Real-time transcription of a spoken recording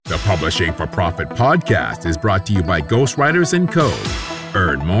Publishing for Profit podcast is brought to you by Ghostwriters & Co.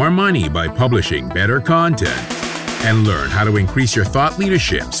 Earn more money by publishing better content and learn how to increase your thought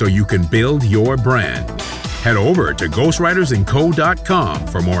leadership so you can build your brand. Head over to ghostwritersandco.com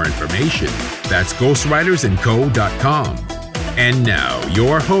for more information. That's ghostwritersandco.com. And now,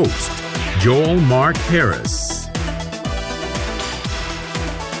 your host, Joel Mark Harris.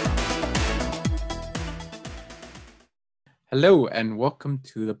 Hello, and welcome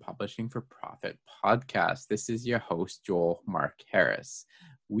to the Publishing for Profit podcast. This is your host, Joel Mark Harris.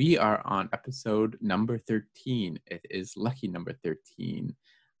 We are on episode number 13. It is lucky number 13.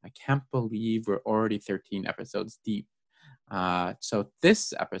 I can't believe we're already 13 episodes deep. So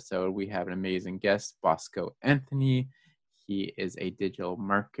this episode, we have an amazing guest, Bosco Anthony. He is a digital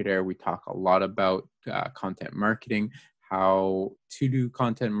marketer. We talk a lot about content marketing, how to do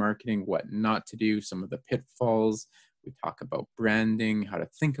content marketing, what not to do, some of the pitfalls. We talk about branding, how to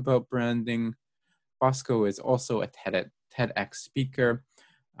think about branding. Bosco is also a TEDx speaker.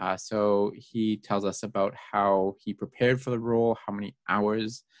 So he tells us about how he prepared for the role, how many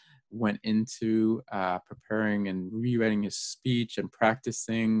hours went into preparing and rewriting his speech and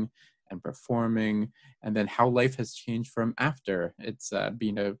practicing and performing, and then how life has changed from after. It's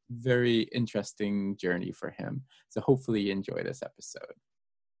been a very interesting journey for him. So hopefully you enjoy this episode.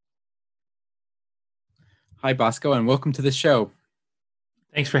 Hi, Bosco, and welcome to the show.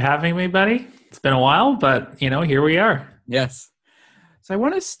 Thanks for having me, buddy. It's been a while, but, here we are. Yes. So I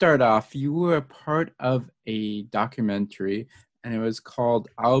want to start off. You were a part of a documentary, and it was called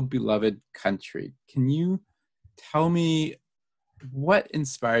Our Beloved Country. Can you tell me what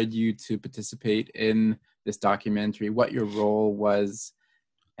inspired you to participate in this documentary, what your role was,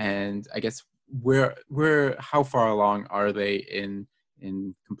 and I guess how far along are they in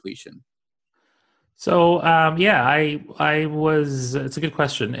completion? So, I was, it's a good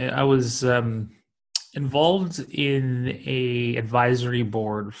question. I was involved in a advisory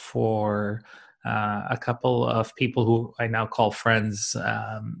board for a couple of people who I now call friends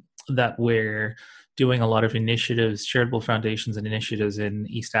that were doing a lot of initiatives, charitable foundations and initiatives in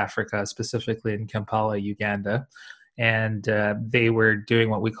East Africa, specifically in Kampala, Uganda. And they were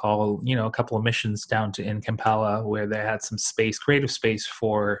doing what we call, a couple of missions down in Kampala, where they had some space, creative space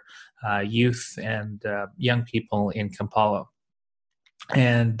for youth and young people in Kampala.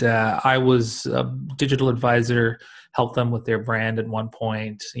 And I was a digital advisor, helped them with their brand at one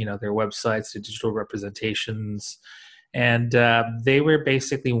point, their websites, their digital representations. And they were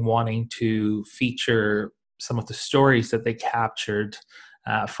basically wanting to feature some of the stories that they captured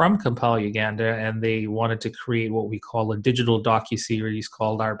from Kampala, Uganda, and they wanted to create what we call a digital docuseries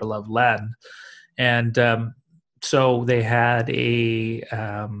called Our Beloved Land. And so they had a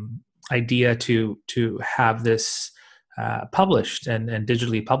idea to have this published and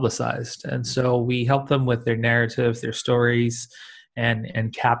digitally publicized. And so we helped them with their narrative, their stories,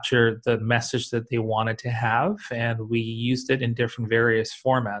 and capture the message that they wanted to have. And we used it in different various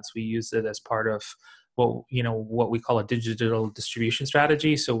formats. We used it as part of what we call a digital distribution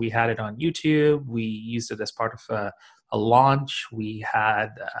strategy. So we had it on YouTube. We used it as part of a launch. We had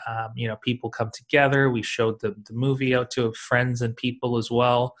people come together. We showed the movie out to friends and people as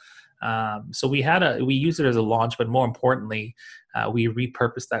well. So we used it as a launch, but more importantly, we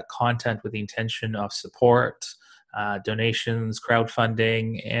repurposed that content with the intention of support, donations,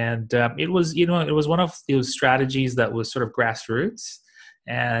 crowdfunding, and it was one of those strategies that was sort of grassroots.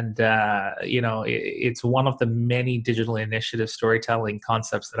 And, it's one of the many digital initiative storytelling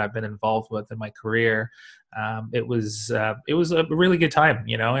concepts that I've been involved with in my career. It was a really good time.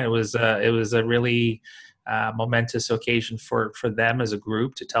 It was a really momentous occasion for them as a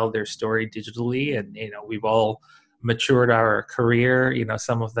group to tell their story digitally. And, we've all matured our career.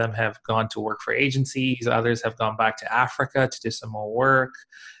 Some of them have gone to work for agencies. Others have gone back to Africa to do some more work.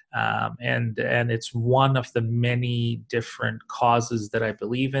 And it's one of the many different causes that I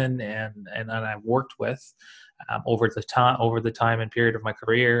believe in and I've worked with over the time and period of my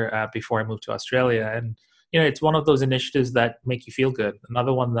career before I moved to Australia. And it's one of those initiatives that make you feel good.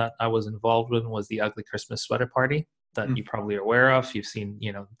 Another one that I was involved in was the Ugly Christmas Sweater Party that you probably are aware of. You've seen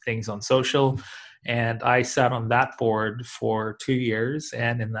things on social. And I sat on that board for 2 years,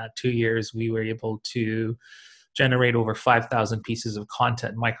 and in that 2 years we were able to generate over 5,000 pieces of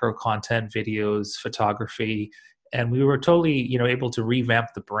content, micro content, videos, photography, and we were totally, able to revamp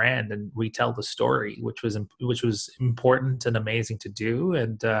the brand and retell the story, which was important and amazing to do.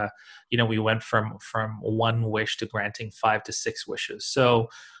 And we went from one wish to granting 5 to 6 wishes. So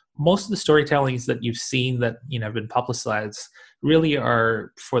most of the storytellings that you've seen that have been publicized really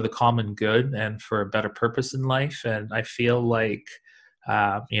are for the common good and for a better purpose in life. And I feel like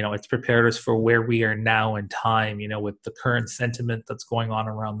It's prepared us for where we are now in time, with the current sentiment that's going on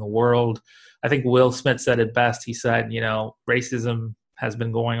around the world. I think Will Smith said it best. He said, racism has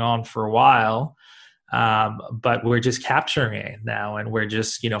been going on for a while, but we're just capturing it now, and we're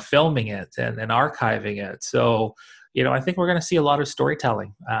just, filming it and archiving it. So, I think we're going to see a lot of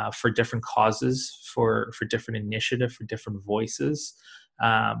storytelling for different causes, for different initiative, for different voices.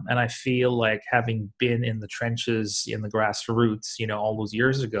 And I feel like, having been in the trenches, in the grassroots, all those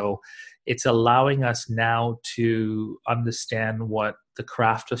years ago, it's allowing us now to understand what the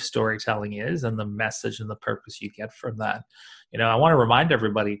craft of storytelling is, and the message and the purpose you get from that. I want to remind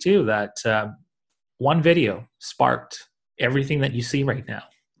everybody too that one video sparked everything that you see right now.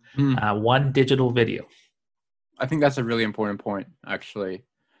 One digital video. I think that's a really important point, actually.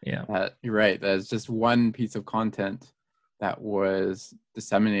 Yeah. You're right. There's just one piece of content that was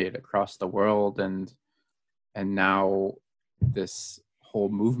disseminated across the world, and now this whole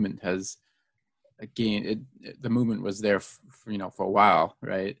movement has gained. The movement was there, for a while,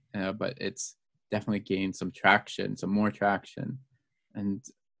 right? But it's definitely gained some more traction, and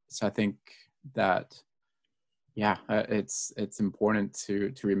so I think that, it's important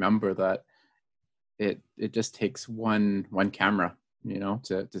to remember that it just takes one camera,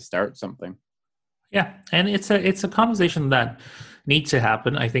 to start something. Yeah, and it's a conversation that needs to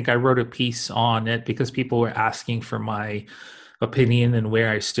happen. I think I wrote a piece on it because people were asking for my opinion and where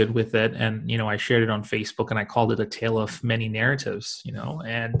I stood with it, and I shared it on Facebook, and I called it a tale of many narratives.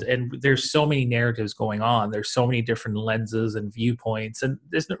 And there's so many narratives going on. There's so many different lenses and viewpoints, and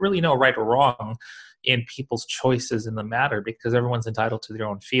there's really no right or wrong in people's choices in the matter, because everyone's entitled to their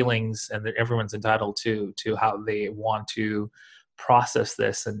own feelings, and everyone's entitled to how they want to process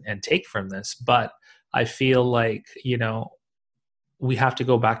this and take from this. But I feel like, we have to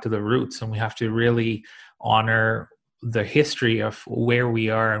go back to the roots, and we have to really honor the history of where we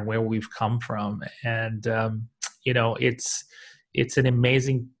are and where we've come from. And, it's an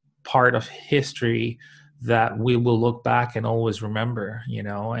amazing part of history that we will look back and always remember,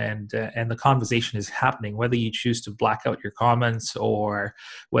 and the conversation is happening, whether you choose to black out your comments or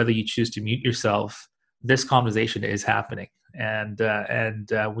whether you choose to mute yourself. This conversation is happening, and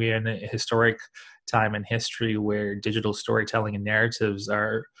we're in a historic time in history where digital storytelling and narratives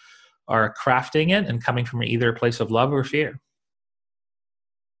are crafting it and coming from either a place of love or fear.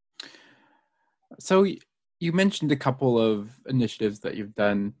 So you mentioned a couple of initiatives that you've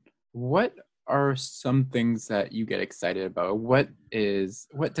done. What are some things that you get excited about? What does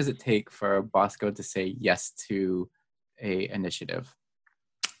it take for Bosco to say yes to a initiative?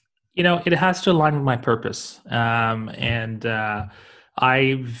 It has to align with my purpose. And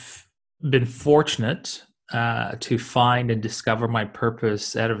I've been fortunate to find and discover my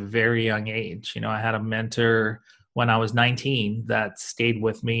purpose at a very young age. I had a mentor when I was 19 that stayed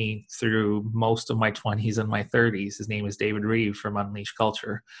with me through most of my 20s and my 30s. His name is David Reeve from Unleashed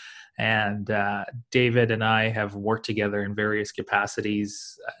Culture. And David and I have worked together in various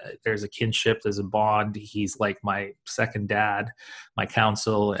capacities. There's a kinship, there's a bond. He's like my second dad, my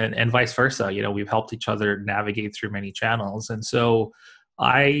counsel, and vice versa. We've helped each other navigate through many channels. And so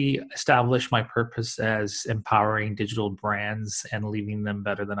I established my purpose as empowering digital brands and leaving them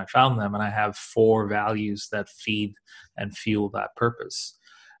better than I found them. And I have 4 values that feed and fuel that purpose.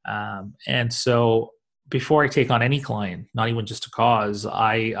 And so before I take on any client, not even just a cause,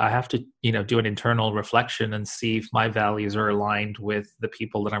 I have to, do an internal reflection and see if my values are aligned with the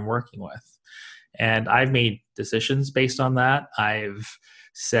people that I'm working with. And I've made decisions based on that. I've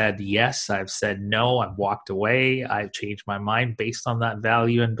said yes, I've said no, I've walked away, I've changed my mind based on that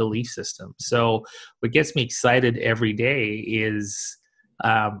value and belief system. So what gets me excited every day is,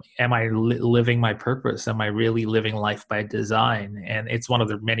 am I living my purpose? Am I really living life by design? And it's one of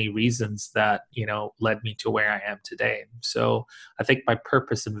the many reasons that, led me to where I am today. So I think my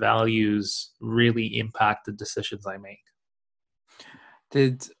purpose and values really impact the decisions I make.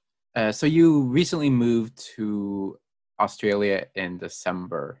 So you recently moved to Australia in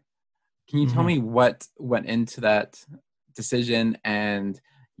December. Can you tell me what went into that decision and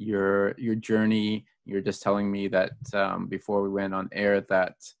your journey? You're just telling me that before we went on air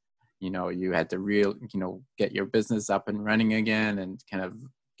that you had to get your business up and running again and kind of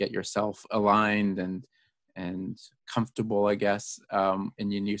get yourself aligned and comfortable, I guess,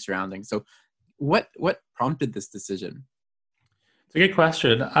 in your new surroundings. So what prompted this decision? It's a good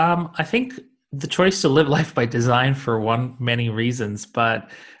question. I think the choice to live life by design for many reasons,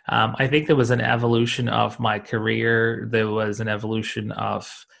 but I think there was an evolution of my career. There was an evolution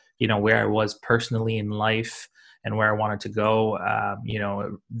of, where I was personally in life. and where I wanted to go.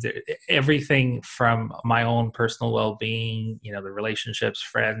 Everything from my own personal well-being, the relationships,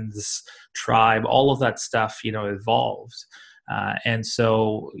 friends, tribe, all of that stuff, evolved. And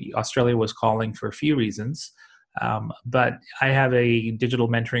so Australia was calling for a few reasons. But I have a digital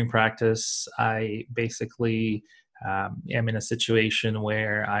mentoring practice. I basically am in a situation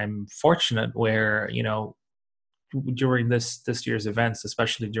where I'm fortunate where, during this year's events,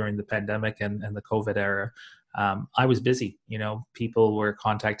 especially during the pandemic and the COVID era, I was busy. People were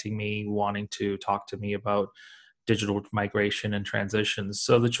contacting me, wanting to talk to me about digital migration and transitions.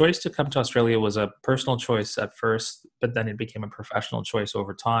 So the choice to come to Australia was a personal choice at first, but then it became a professional choice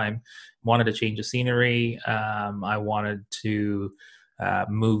over time. Wanted to change the scenery. I wanted to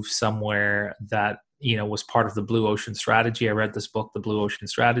move somewhere that was part of the Blue Ocean Strategy. I read this book, The Blue Ocean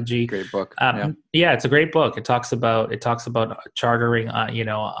Strategy. Great book. Yeah, it's a great book. It talks about chartering,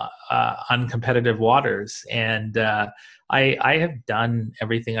 uncompetitive waters. And I have done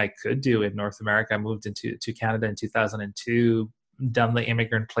everything I could do in North America. I moved to Canada in 2002, done the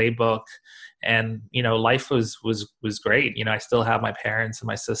immigrant playbook, and life was great. I still have my parents and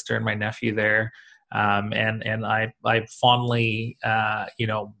my sister and my nephew there. And I fondly,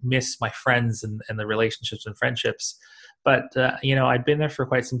 miss my friends and the relationships and friendships. But, I'd been there for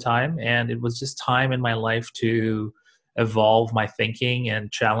quite some time, and it was just time in my life to evolve my thinking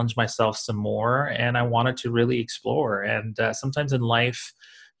and challenge myself some more. And I wanted to really explore. And sometimes in life,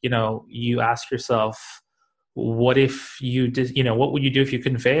 you ask yourself, what if you did, what would you do if you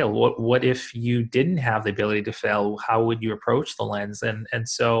couldn't fail? What if you didn't have the ability to fail? How would you approach the lens? And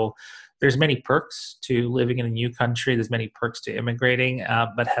so there's many perks to living in a new country. There's many perks to immigrating,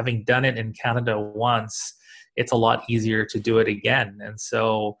 but having done it in Canada once, it's a lot easier to do it again. And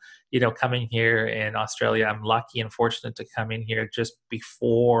so, coming here in Australia, I'm lucky and fortunate to come in here just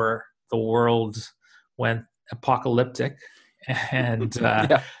before the world went apocalyptic. And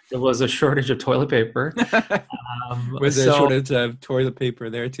there was a shortage of toilet paper. Was there a shortage of toilet paper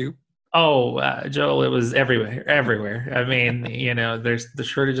there too? Oh, Joel, it was everywhere. I mean, there's the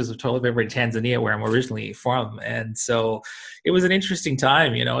shortages of toilet paper in Tanzania, where I'm originally from. And so it was an interesting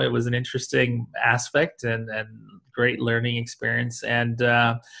time, it was an interesting aspect and great learning experience. And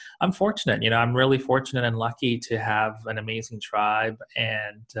I'm fortunate, I'm really fortunate and lucky to have an amazing tribe.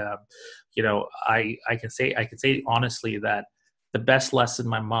 And, I can say honestly that the best lesson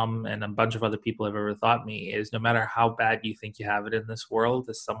my mom and a bunch of other people have ever taught me is no matter how bad you think you have it in this world,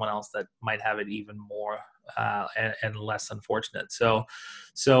 there's someone else that might have it even more and less unfortunate. So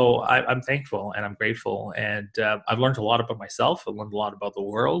I'm thankful and I'm grateful. And I've learned a lot about myself. I've learned a lot about the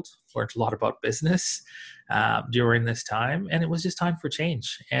world, learned a lot about business during this time. And it was just time for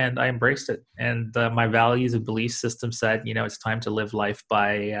change. And I embraced it. And my values and belief system said, it's time to live life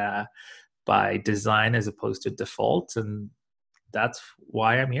by design as opposed to default. And that's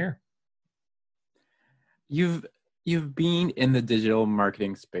why I'm here. You've been in the digital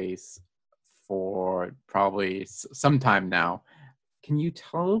marketing space for probably some time now. Can you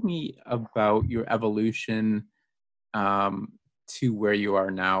tell me about your evolution to where you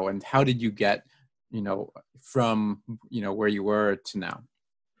are now, and how did you get, from where you were to now?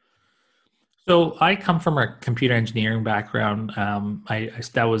 So I come from a computer engineering background.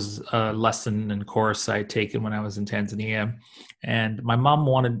 That was a lesson and course I had taken when I was in Tanzania, and my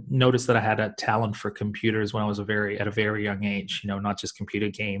mom noticed that I had a talent for computers when I was at a very young age. Not just computer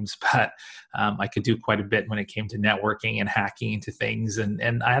games, but I could do quite a bit when it came to networking and hacking into things,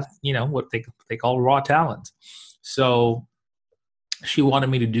 and I had what they call raw talent. So she wanted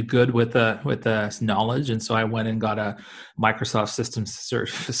me to do good with the knowledge, and so I went and got a Microsoft Systems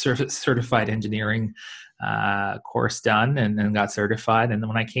certified engineering course done, and then got certified. And then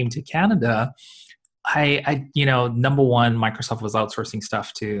when I came to Canada, I number one, Microsoft was outsourcing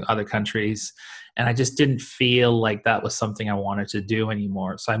stuff to other countries, and I just didn't feel like that was something I wanted to do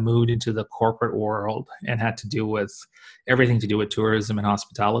anymore. So I moved into the corporate world and had to deal with everything to do with tourism and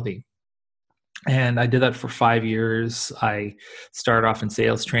hospitality. And I did that for 5 years. I started off in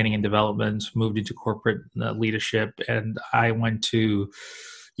sales training and development, moved into corporate leadership, and I went to,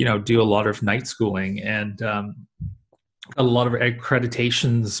 do a lot of night schooling and a lot of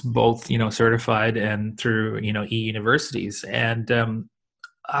accreditations, both, certified and through, e-universities. And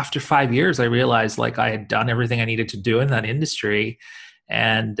after 5 years, I realized like I had done everything I needed to do in that industry.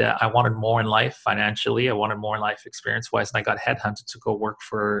 And I wanted more in life financially. I wanted more in life experience-wise. And I got headhunted to go work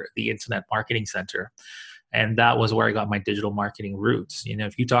for the Internet Marketing Center. And that was where I got my digital marketing roots.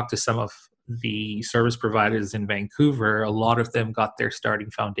 If you talk to some of the service providers in Vancouver, a lot of them got their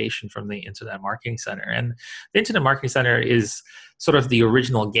starting foundation from the Internet Marketing Center. And the Internet Marketing Center is sort of the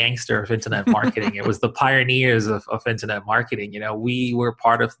original gangster of internet marketing. It was the pioneers of internet marketing. We were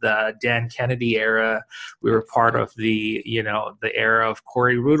part of the Dan Kennedy era. We were part of the era of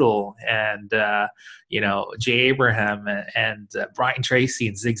Corey Rudel and, Jay Abraham and Brian Tracy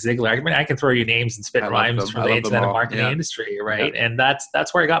and Zig Ziglar. I mean, I can throw you names and spit rhymes from the internet marketing industry, right? Yeah. And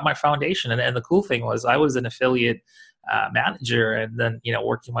that's where I got my foundation. And the cool thing was I was an affiliate manager, and then,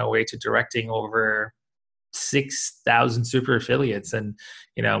 working my way to directing over 6,000 super affiliates. And,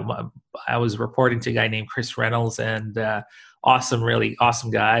 I was reporting to a guy named Chris Reynolds, and really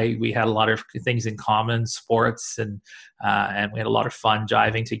awesome guy. We had a lot of things in common, sports, and we had a lot of fun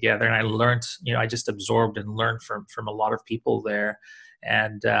jiving together. And I learned, I just absorbed and learned from a lot of people there.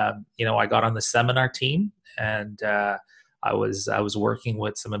 And, I got on the seminar team, and I was working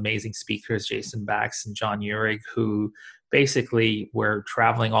with some amazing speakers, Jason Bax and John Urig, who basically were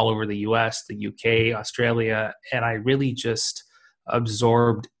traveling all over the US, the UK, Australia, and I really just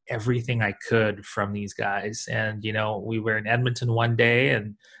absorbed everything I could from these guys. And, we were in Edmonton one day,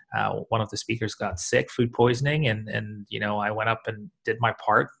 and one of the speakers got sick, food poisoning, and I went up and did my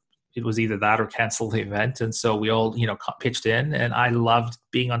part. It was either that or cancel the event. And so we all, pitched in, and I loved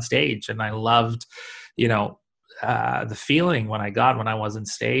being on stage, and I loved, the feeling when I was on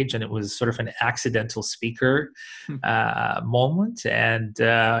stage, and it was sort of an accidental speaker moment. And,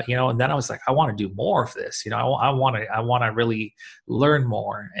 and then I was like, I want to do more of this. I want to really learn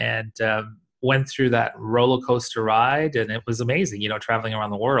more. And, went through that roller coaster ride, and it was amazing, traveling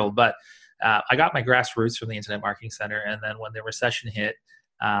around the world. But, I got my grassroots from the Internet Marketing Center. And then when the recession hit,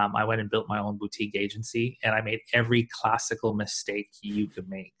 I went and built my own boutique agency, and I made every classical mistake you could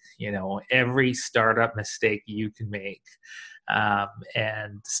make, every startup mistake you can make,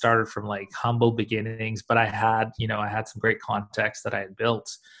 and started from like humble beginnings. But I had some great context that I had built.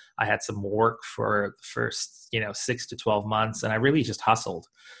 I had some work for the first, 6 to 12 months, and I really just hustled.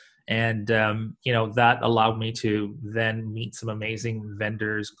 And, that allowed me to then meet some amazing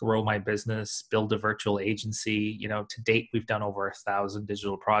vendors, grow my business, build a virtual agency. To date, we've done over 1,000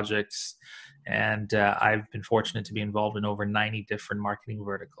 digital projects. And I've been fortunate to be involved in over 90 different marketing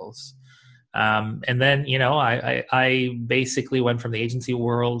verticals. And then, I basically went from the agency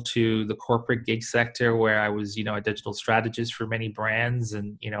world to the corporate gig sector, where I was, a digital strategist for many brands.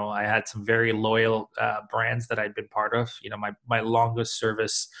 And, I had some very loyal brands that I'd been part of. My longest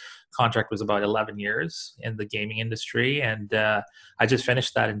service contract was about 11 years in the gaming industry. And I just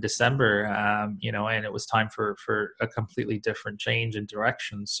finished that in December, and it was time for a completely different change in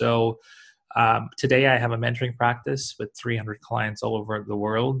direction. So today I have a mentoring practice with 300 clients all over the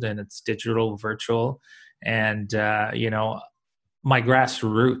world, and it's digital, virtual. And, my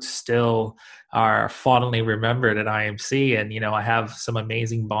grassroots still are fondly remembered at IMC. And, I have some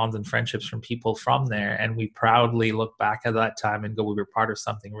amazing bonds and friendships from people from there. And we proudly look back at that time and go, we were part of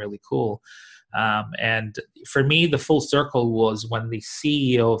something really cool. And for me, the full circle was when the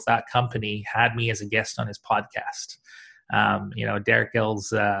CEO of that company had me as a guest on his podcast. Derek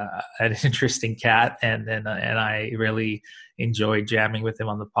Gill's an interesting cat, and I really enjoy jamming with him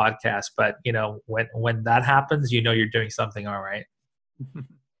on the podcast. But when that happens, you're doing something all right.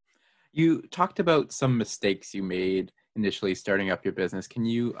 You talked about some mistakes you made initially starting up your business. Can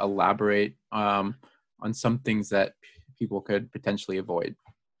you elaborate on some things that people could potentially avoid?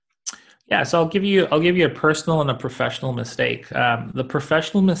 Yeah, so I'll give you a personal and a professional mistake. The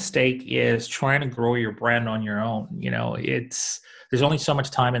professional mistake is trying to grow your brand on your own. There's only so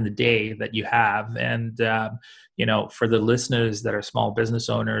much time in the day that you have, and for the listeners that are small business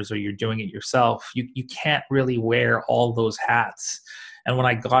owners or you're doing it yourself, you can't really wear all those hats. And when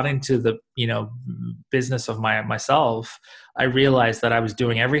I got into the business of myself, I realized that I was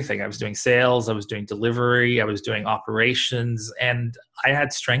doing everything. I was doing sales, I was doing delivery, I was doing operations, and I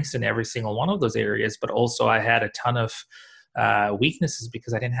had strengths in every single one of those areas. But also I had a ton of weaknesses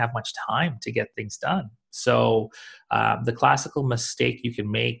because I didn't have much time to get things done. So the classical mistake you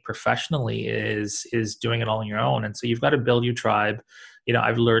can make professionally is doing it all on your own. And so you've got to build your tribe.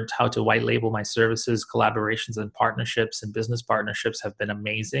 I've learned how to white label my services. Collaborations and partnerships and business partnerships have been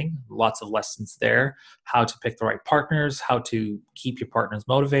amazing. Lots of lessons there. How to pick the right partners, how to keep your partners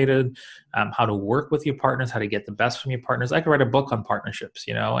motivated, how to work with your partners, how to get the best from your partners. I could write a book on partnerships,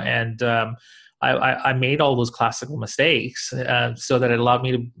 and I made all those classical mistakes so that it allowed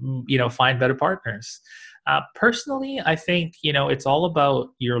me to, find better partners. Personally, I think, it's all about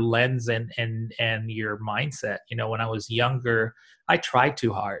your lens and your mindset. When I was younger, I tried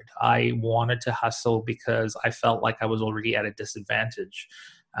too hard. I wanted to hustle because I felt like I was already at a disadvantage.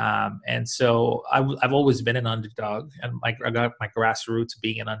 And so I've always been an underdog, and I got my grassroots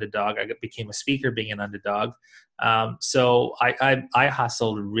being an underdog. Became a speaker being an underdog. So I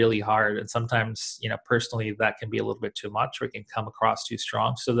hustled really hard, and sometimes, personally, that can be a little bit too much, or it can come across too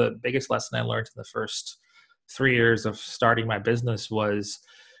strong. So the biggest lesson I learned in the first 3 years of starting my business was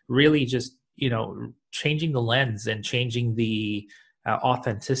really just, changing the lens and changing the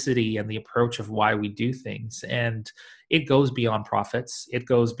authenticity and the approach of why we do things. And it goes beyond profits. It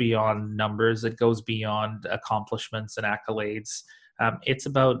goes beyond numbers. It goes beyond accomplishments and accolades. It's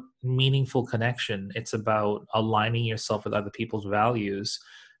about meaningful connection. It's about aligning yourself with other people's values.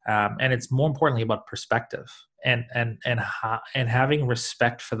 And it's more importantly about perspective and having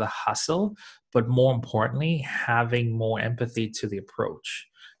respect for the hustle, but more importantly, having more empathy to the approach.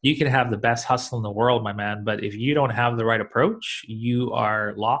 You can have the best hustle in the world, my man, but if you don't have the right approach, you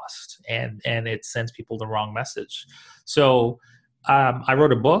are lost, and it sends people the wrong message. So I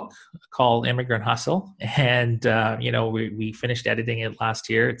wrote a book called Immigrant Hustle, and we finished editing it last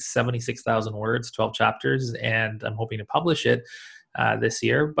year. It's 76,000 words, 12 chapters, and I'm hoping to publish it this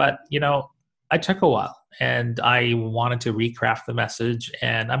year. But I took a while, and I wanted to recraft the message,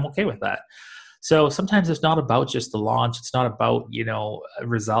 and I'm okay with that. So sometimes it's not about just the launch. It's not about,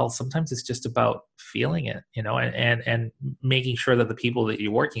 results. Sometimes it's just about feeling it, and making sure that the people that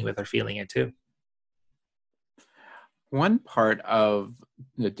you're working with are feeling it too. One part of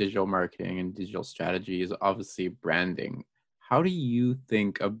the digital marketing and digital strategy is obviously branding. How do you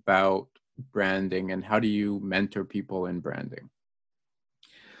think about branding, and how do you mentor people in branding?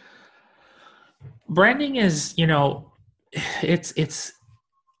 Branding is, it's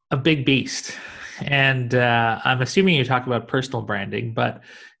a big beast. And I'm assuming you're talking about personal branding, but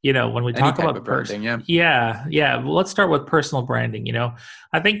when we talk about branding, yeah. Well, let's start with personal branding.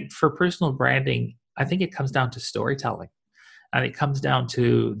 I think for personal branding, I think it comes down to storytelling, and it comes down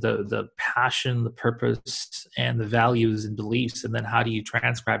to the passion, the purpose, and the values and beliefs, and then how do you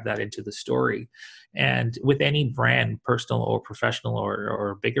transcribe that into the story? And with any brand, personal or professional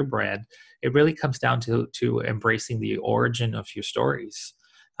or bigger brand, it really comes down to embracing the origin of your stories.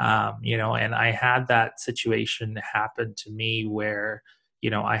 And I had that situation happen to me where,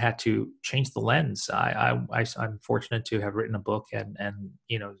 I had to change the lens. I'm fortunate to have written a book and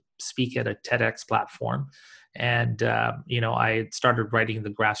speak at a TEDx platform. And, I started writing the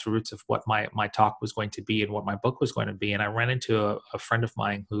grassroots of what my talk was going to be and what my book was going to be. And I ran into a friend of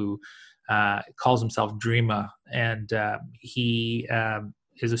mine who calls himself Dreama, and he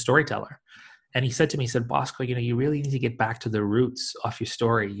is a storyteller. And he said to me, Bosco, you really need to get back to the roots of your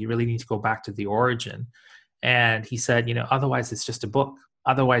story. You really need to go back to the origin. And he said, otherwise it's just a book.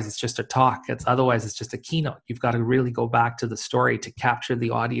 Otherwise it's just a talk. Otherwise it's just a keynote. You've got to really go back to the story to capture the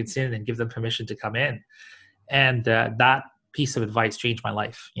audience in and give them permission to come in. And that piece of advice changed my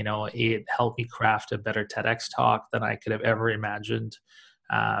life. It helped me craft a better TEDx talk than I could have ever imagined.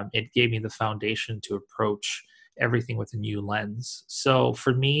 It gave me the foundation to approach everything with a new lens. So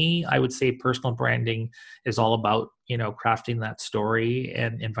for me, I would say personal branding is all about, crafting that story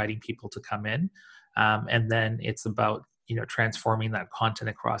and inviting people to come in. And then it's about, transforming that content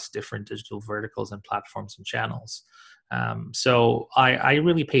across different digital verticals and platforms and channels. So I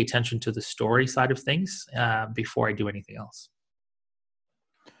really pay attention to the story side of things before I do anything else.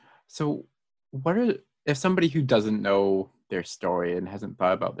 So if somebody who doesn't know their story and hasn't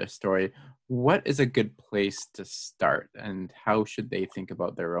thought about their story, what is a good place to start, and how should they think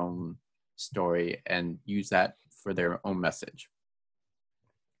about their own story and use that for their own message?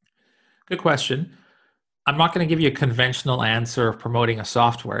 Good question. I'm not going to give you a conventional answer of promoting a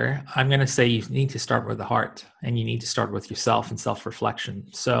software. I'm going to say you need to start with the heart, and you need to start with yourself and self-reflection.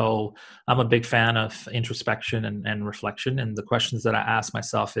 So I'm a big fan of introspection and reflection. And the questions that I ask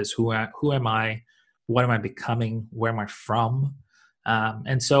myself is, who am I? What am I becoming? Where am I from?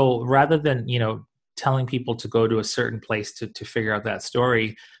 And so rather than, telling people to go to a certain place to figure out that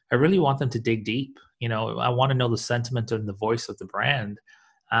story, I really want them to dig deep. I want to know the sentiment and the voice of the brand.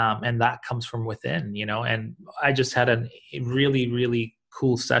 And that comes from within, and I just had a really, really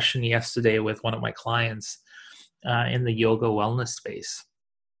cool session yesterday with one of my clients in the yoga wellness space.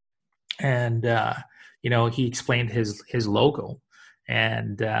 And, he explained his logo.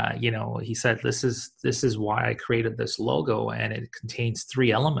 And, he said, this is why I created this logo. And it contains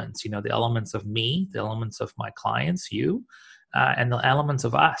 3 elements, the elements of me, the elements of my clients, you, and the elements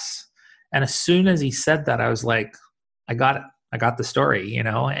of us. And as soon as he said that, I was like, I got it. I got the story,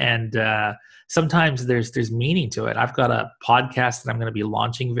 and sometimes there's meaning to it. I've got a podcast that I'm going to be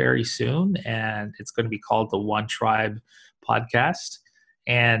launching very soon, and it's going to be called the One Tribe Podcast.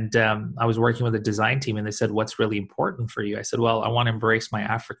 And I was working with a design team, and they said, "What's really important for you?" I said, "Well, I want to embrace my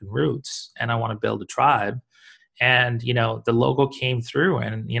African roots, and I want to build a tribe." And, the logo came through,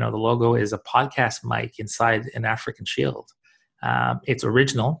 and, the logo is a podcast mic inside an African shield. It's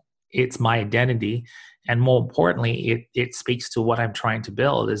original. It's my identity. And more importantly, it speaks to what I'm trying to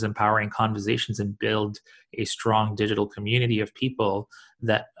build, is empowering conversations and build a strong digital community of people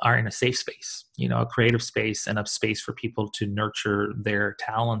that are in a safe space, a creative space, and a space for people to nurture their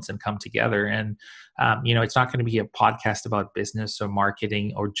talents and come together. And, it's not going to be a podcast about business or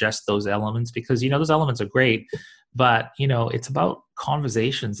marketing or just those elements, because, those elements are great, but, it's about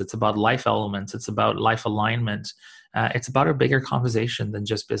conversations. It's about life elements. It's about life alignment. It's about a bigger conversation than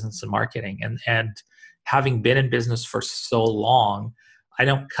just business and marketing. And having been in business for so long, I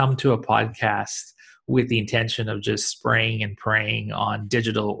don't come to a podcast with the intention of just spraying and praying on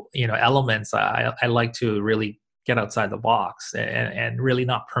digital, elements. I like to really get outside the box and really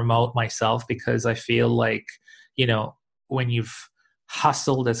not promote myself, because I feel like, when you've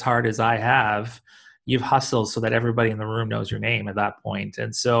hustled as hard as I have, you've hustled so that everybody in the room knows your name at that point.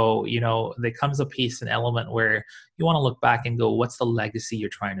 And so, there comes a piece, an element where you want to look back and go, what's the legacy you're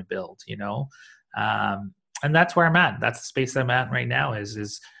trying to build, and that's where I'm at. That's the space I'm at right now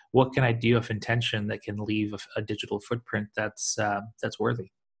is what can I do of intention that can leave a digital footprint that's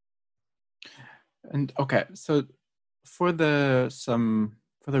worthy. And okay, so for the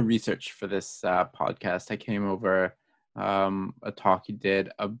research for this podcast, I came over a talk you did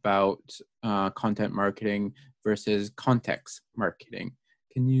about content marketing versus context marketing.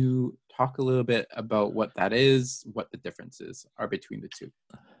 Can you talk a little bit about what that is, what the differences are between the two?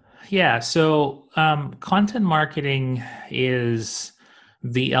 Yeah, so content marketing is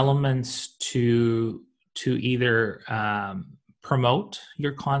the elements to either promote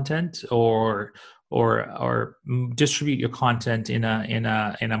your content or distribute your content in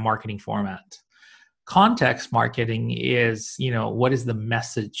a marketing format. Context marketing is, what is the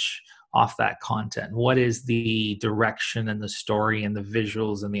message off that content? What is the direction and the story and the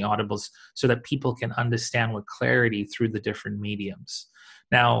visuals and the audibles, so that people can understand with clarity through the different mediums?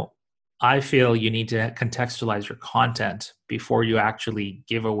 Now, I feel you need to contextualize your content before you actually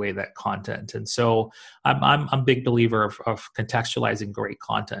give away that content. And so I'm a big believer of contextualizing great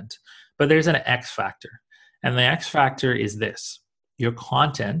content. But there's an X factor. And the X factor is this: your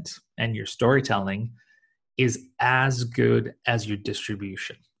content and your storytelling is as good as your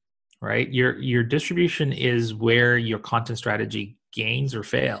distribution, right? Your distribution is where your content strategy gains or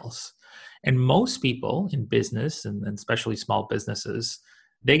fails. And most people in business, and especially small businesses,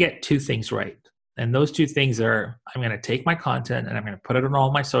 they get two things right. And those two things are, I'm going to take my content and I'm going to put it on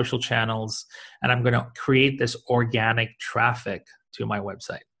all my social channels, and I'm going to create this organic traffic to my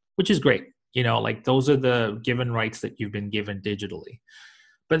website, which is great. Those are the given rights that you've been given digitally.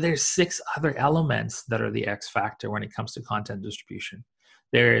 But there's 6 other elements that are the X factor when it comes to content distribution.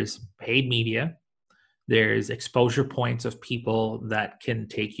 There's paid media. There's exposure points of people that can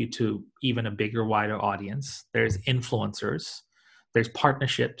take you to even a bigger, wider audience. There's influencers. There's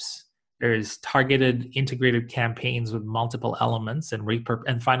partnerships. There's targeted integrated campaigns with multiple elements, and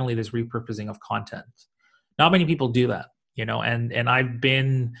finally there's repurposing of content. Not many people do that, and I've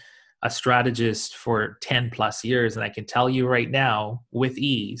been a strategist for 10 plus years, and I can tell you right now with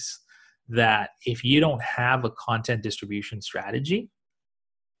ease that if you don't have a content distribution strategy,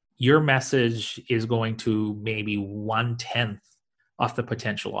 your message is going to maybe 1/10 of the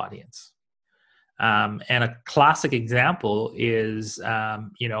potential audience. And a classic example is,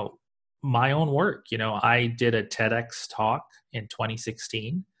 my own work. I did a TEDx talk in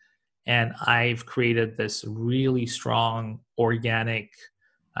 2016, and I've created this really strong organic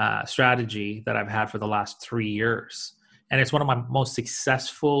strategy that I've had for the last 3 years. And it's one of my most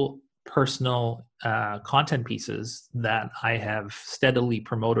successful personal content pieces that I have steadily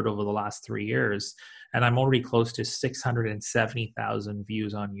promoted over the last 3 years. And I'm already close to 670,000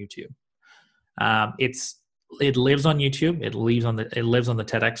 views on YouTube. It lives on YouTube. It lives on the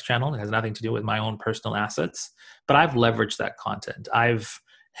TEDx channel. It has nothing to do with my own personal assets, but I've leveraged that content. I've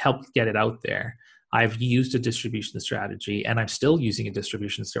helped get it out there. I've used a distribution strategy, and I'm still using a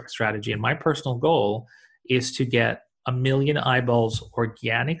distribution strategy. And my personal goal is to get 1 million eyeballs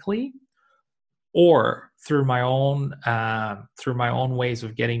organically, or through my own ways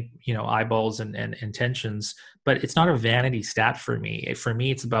of getting eyeballs and intentions. But it's not a vanity stat for me. For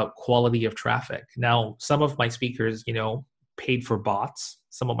me, it's about quality of traffic. Now, some of my speakers, paid for bots.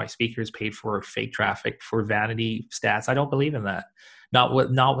 Some of my speakers paid for fake traffic, for vanity stats. I don't believe in that. Not with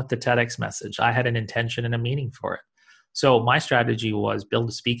the TEDx message. I had an intention and a meaning for it. So my strategy was build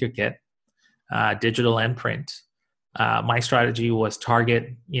a speaker kit, digital and print, My strategy was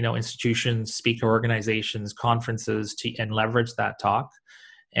target, institutions, speaker organizations, conferences and leverage that talk.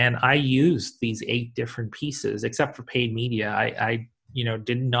 And I used these 8 different pieces, except for paid media. I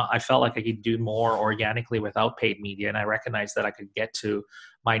felt like I could do more organically without paid media. And I recognized that I could get to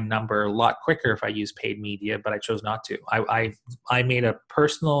my number a lot quicker if I used paid media, but I chose not to. I made a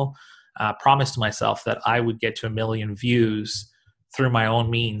personal promise to myself that I would get to 1 million views through my own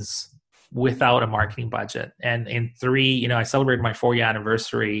means without a marketing budget. And in 3, I celebrated my 4-year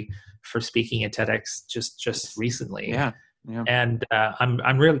anniversary for speaking at TEDx just recently. Yeah. Yeah. And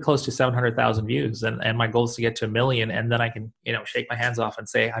I'm really close to 700,000 views, and my goal is to get to 1 million, and then I can shake my hands off and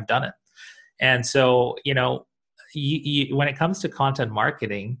say I've done it. And so when it comes to content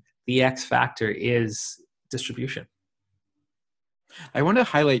marketing, the X factor is distribution. I want to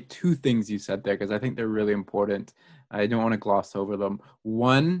highlight 2 things you said there because I think they're really important. I don't want to gloss over them.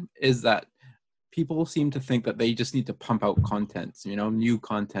 One is that people seem to think that they just need to pump out content, new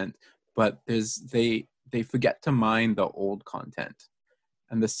content, but they forget to mine the old content.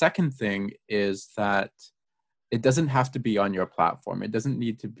 And the second thing is that it doesn't have to be on your platform. It doesn't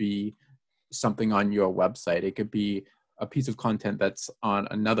need to be something on your website. It could be a piece of content that's on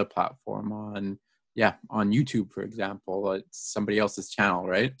another platform, on YouTube, for example. It's somebody else's channel,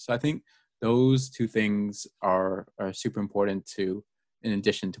 right? So I think those 2 things are super important too, in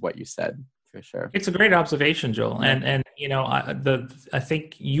addition to what you said. For sure. It's a great observation, Joel. And I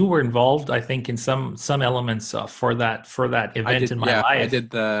think you were involved, I think, in some elements for that event in my life. I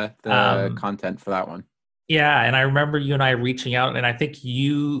did the content for that one. Yeah, and I remember you and I reaching out, and I think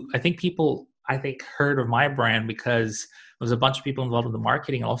people heard of my brand because there was a bunch of people involved in the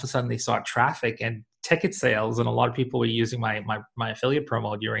marketing. All of a sudden, they saw traffic and ticket sales, and a lot of people were using my affiliate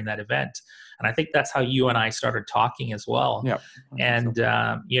promo during that event. And I think that's how you and I started talking as well. Yeah. And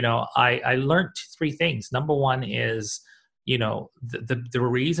I learned 3 things. Number one is, the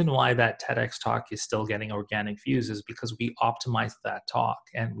reason why that TEDx talk is still getting organic views is because we optimized that talk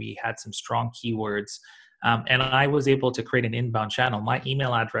and we had some strong keywords. And I was able to create an inbound channel. My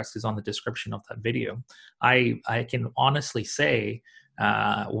email address is on the description of that video. I can honestly say,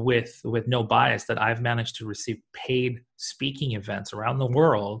 with no bias, that I've managed to receive paid speaking events around the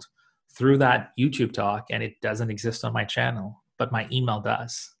world through that YouTube talk, and it doesn't exist on my channel, but my email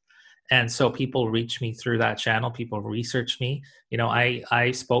does. And so people reach me through that channel. People research me.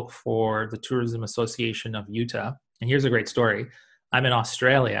 I spoke for the Tourism Association of Utah, and here's a great story. I'm in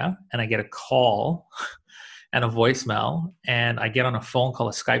Australia, and I get a call and a voicemail, and I get on a phone call,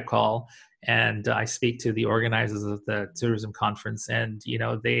 a Skype call, and I speak to the organizers of the tourism conference, and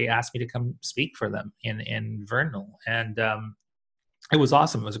they asked me to come speak for them in Vernal, and it was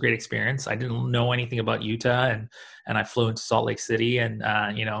awesome. It was a great experience. I didn't know anything about Utah, and I flew into Salt Lake City, and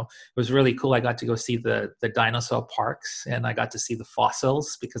it was really cool. I got to go see the dinosaur parks, and I got to see the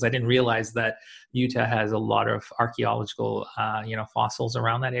fossils because I didn't realize that Utah has a lot of archaeological fossils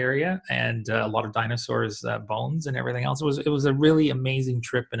around that area, and a lot of dinosaurs bones and everything else. It was a really amazing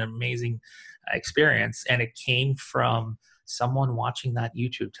trip, an amazing experience, and it came from someone watching that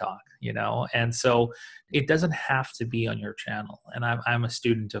YouTube talk, and so it doesn't have to be on your channel. And I'm a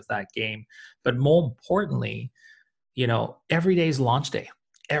student of that game. But more importantly, every day is launch day.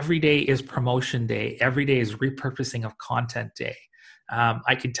 Every day is promotion day. Every day is repurposing of content day.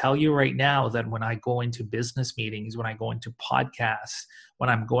 I can tell you right now that when I go into business meetings, when I go into podcasts, when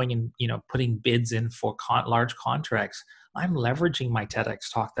I'm going and putting bids in for large contracts, I'm leveraging my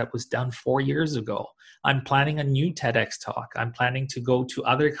TEDx talk that was done 4 years ago. I'm planning a new TEDx talk. I'm planning to go to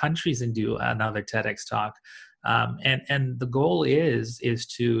other countries and do another TEDx talk. And the goal is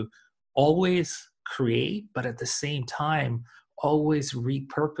to always create, but at the same time, always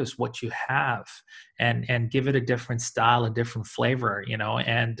repurpose what you have and give it a different style, a different flavor,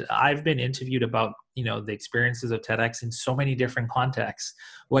 and I've been interviewed about, the experiences of TEDx in so many different contexts,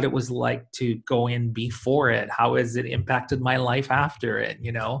 what it was like to go in before it, how has it impacted my life after it,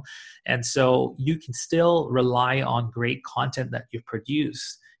 and so you can still rely on great content that you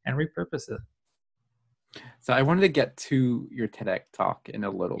produce and repurpose it. So I wanted to get to your TEDx talk in a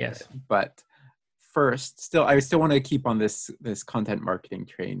little bit, but first, I still want to keep on this content marketing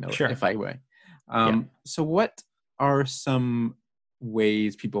train, sure, if I may. So what are some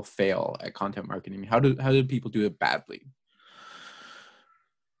ways people fail at content marketing? How do people do it badly?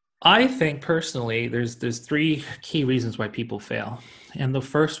 I think personally, there's 3 key reasons why people fail. And the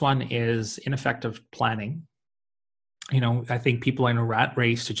first one is ineffective planning. I think people are in a rat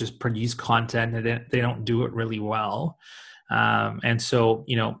race to just produce content and they don't do it really well. And so,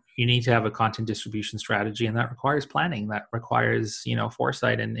 you need to have a content distribution strategy, and that requires planning. That requires,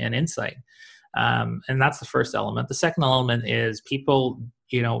 foresight and insight. And that's the first element. The second element is people,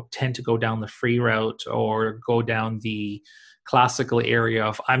 tend to go down the free route or go down the classical area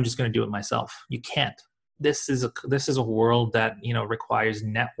of I'm just going to do it myself. You can't. This is a world that requires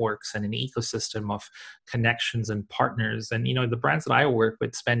networks and an ecosystem of connections and partners. And the brands that I work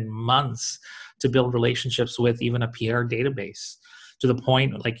with spend months to build relationships with even a PR database, to the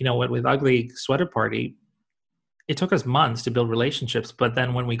point with Ugly Sweater Party, it took us months to build relationships. But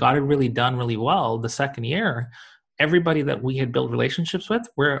then when we got it really done really well, the second year, everybody that we had built relationships with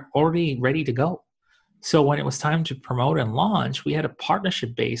were already ready to go. So when it was time to promote and launch, we had a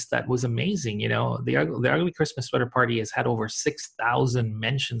partnership base that was amazing. The Ugly Christmas Sweater Party has had over 6,000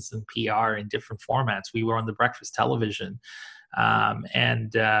 mentions in PR in different formats. We were on the breakfast television. We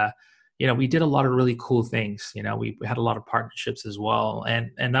did a lot of really cool things. We had a lot of partnerships as well.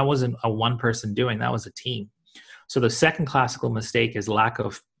 And that wasn't a one person doing, that was a team. So the second classical mistake is lack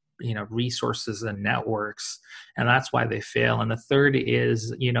of resources and networks, and that's why they fail. And the third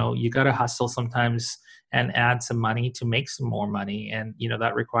is, you got to hustle sometimes and add some money to make some more money. And,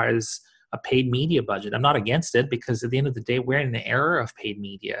 that requires a paid media budget. I'm not against it, because at the end of the day, we're in the era of paid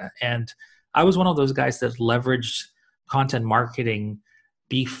media. And I was one of those guys that leveraged content marketing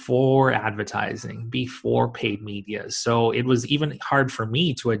before advertising, before paid media. So it was even hard for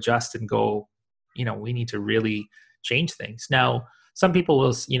me to adjust and go, we need to really change things. Now, some people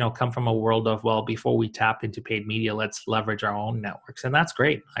will, come from a world of, well, before we tap into paid media, let's leverage our own networks. And that's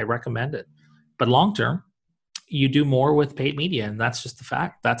great. I recommend it. But long term, you do more with paid media. And that's just the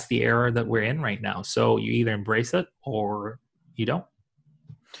fact. That's the era that we're in right now. So you either embrace it or you don't.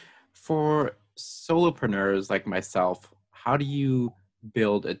 For solopreneurs like myself, how do you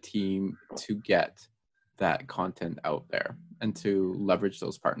build a team to get that content out there and to leverage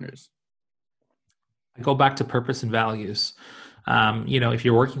those partners? I go back to purpose and values. If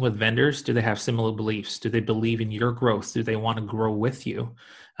you're working with vendors, do they have similar beliefs? Do they believe in your growth? Do they want to grow with you?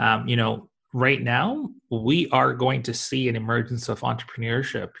 Right now, we are going to see an emergence of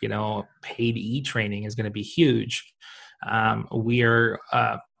entrepreneurship. Paid e-training is going to be huge. We are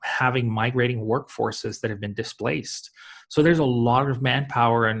having migrating workforces that have been displaced. So there's a lot of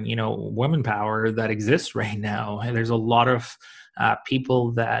manpower and, women power that exists right now. And there's a lot of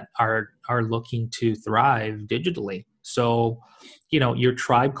people that are looking to thrive digitally. So, your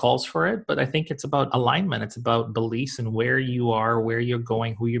tribe calls for it, but I think it's about alignment. It's about beliefs and where you are, where you're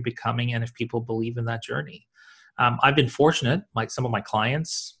going, who you're becoming, and if people believe in that journey. I've been fortunate, like some of my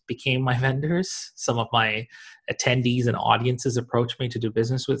clients became my vendors. Some of my attendees and audiences approached me to do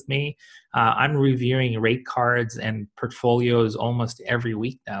business with me. I'm reviewing rate cards and portfolios almost every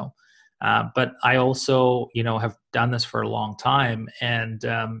week now. But I also, have done this for a long time. And,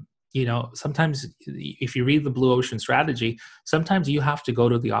 sometimes if you read the Blue Ocean Strategy, sometimes you have to go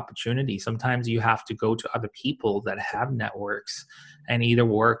to the opportunity. Sometimes you have to go to other people that have networks and either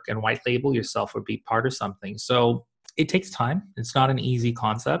work and white label yourself or be part of something. So it takes time. It's not an easy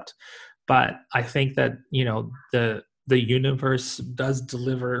concept, but I think that, the universe does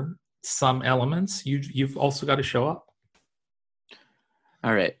deliver some elements. You've also got to show up.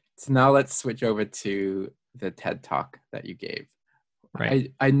 All right. So now let's switch over to the TED Talk that you gave.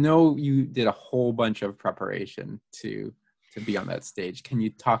 Right. I know you did a whole bunch of preparation to be on that stage. Can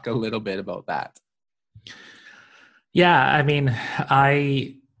you talk a little bit about that? Yeah, I mean,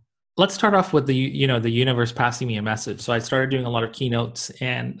 let's start off with the universe passing me a message. So I started doing a lot of keynotes,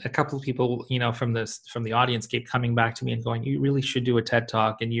 and a couple of people, from the audience kept coming back to me and going, "You really should do a TED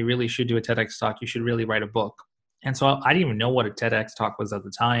Talk, and you really should do a TEDx talk. You should really write a book." And so I didn't even know what a TEDx talk was at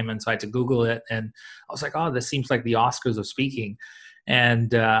the time. And so I had to Google it, and I was like, "Oh, this seems like the Oscars of speaking."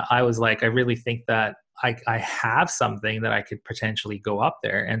 And I was like, I really think that I have something that I could potentially go up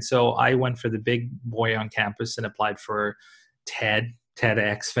there. And so I went for the big boy on campus and applied for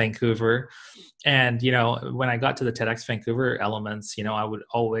TEDx Vancouver. And, when I got to the TEDx Vancouver elements, I would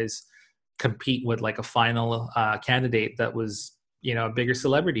always compete with like a final candidate that was, a bigger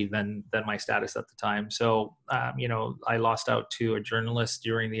celebrity than my status at the time. So, I lost out to a journalist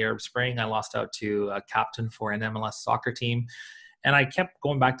during the Arab Spring. I lost out to a captain for an MLS soccer team. And I kept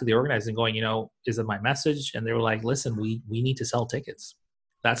going back to the organizers and going, is it my message? And they were like, listen, we need to sell tickets.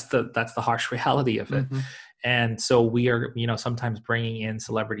 That's the harsh reality of it. Mm-hmm. And so we are, sometimes bringing in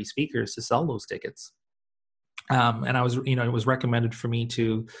celebrity speakers to sell those tickets. And I was, it was recommended for me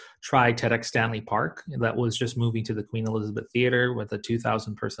to try TEDx Stanley Park. That was just moving to the Queen Elizabeth Theatre with a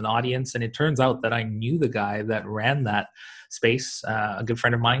 2,000 person audience. And it turns out that I knew the guy that ran that space, a good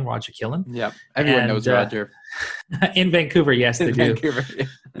friend of mine, Roger Killen. Yeah, everyone knows Roger. In Vancouver, yes, they do. Vancouver, yeah.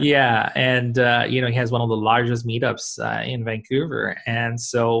 Yeah, and he has one of the largest meetups in Vancouver, and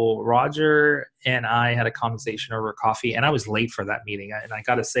so Roger and I had a conversation over coffee, and I was late for that meeting, and I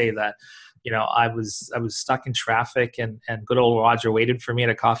got to say that, I was stuck in traffic, and good old Roger waited for me at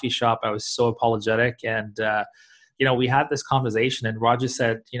a coffee shop. I was so apologetic, and we had this conversation, and Roger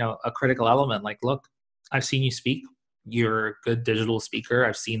said, a critical element, like, look, I've seen you speak. You're a good digital speaker.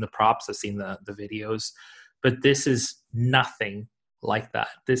 I've seen the props. I've seen the videos, but this is nothing like that.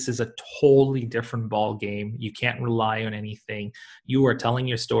 This is a totally different ball game. You can't rely on anything. You are telling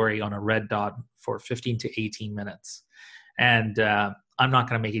your story on a red dot for 15 to 18 minutes. And I'm not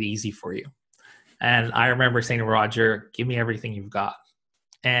going to make it easy for you. And I remember saying to Roger, give me everything you've got.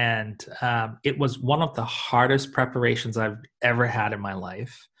 And it was one of the hardest preparations I've ever had in my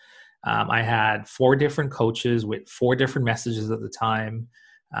life. I had 4 different coaches with 4 different messages at the time.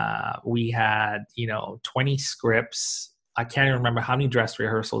 We had, 20 scripts. I can't even remember how many dress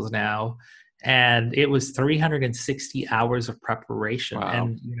rehearsals now. And it was 360 hours of preparation. Wow.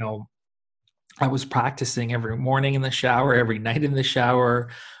 And, I was practicing every morning in the shower, every night in the shower.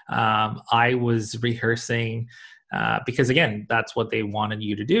 I was rehearsing because, again, that's what they wanted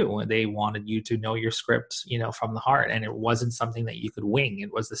you to do. They wanted you to know your script, from the heart. And it wasn't something that you could wing.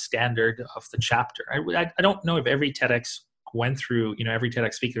 It was the standard of the chapter. I don't know if every TEDx went through, every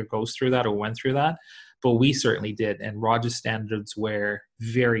TEDx speaker goes through that or went through that, but we certainly did. And Roger's standards were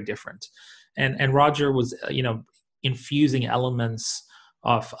very different. And Roger was, infusing elements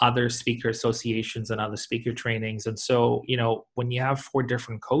of other speaker associations and other speaker trainings. And so, when you have 4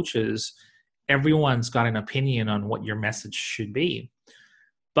 different coaches, everyone's got an opinion on what your message should be.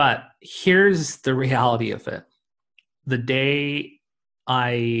 But here's the reality of it. The day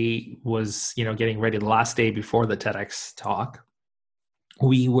I was, getting ready, the last day before the TEDx talk,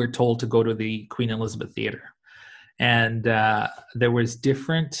 we were told to go to the Queen Elizabeth Theatre. And there was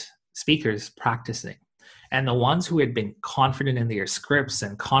different speakers practicing. And the ones who had been confident in their scripts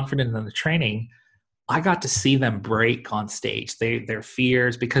and confident in the training, I got to see them break on stage. Their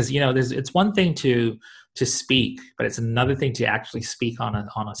fears, because, it's one thing to speak, but it's another thing to actually speak on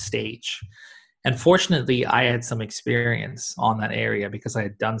a stage. And fortunately, I had some experience on that area because I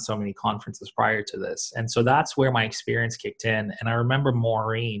had done so many conferences prior to this. And so that's where my experience kicked in. And I remember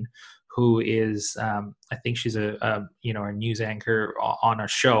Maureen, who is, I think she's a news anchor on a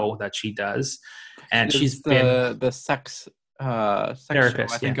show that she does. And she's been the sex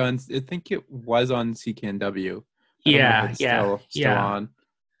therapist. I think it was on CKNW. Still on.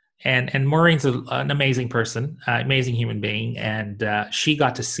 And Maureen's an amazing person, amazing human being. And she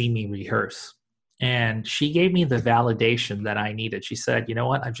got to see me rehearse. And she gave me the validation that I needed. She said, you know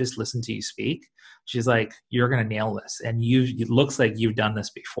what? I've just listened to you speak. She's like, you're going to nail this. And it looks like you've done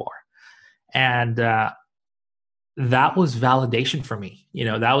this before. And that was validation for me.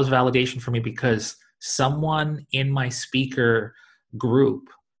 That was validation for me because someone in my speaker group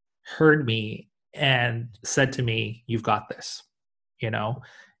heard me and said to me, you've got this,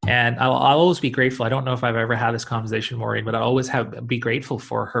 And I'll always be grateful. I don't know if I've ever had this conversation, Maureen, but I'll always be grateful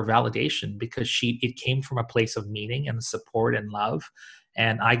for her validation because it came from a place of meaning and support and love.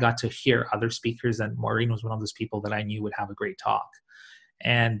 And I got to hear other speakers, and Maureen was one of those people that I knew would have a great talk.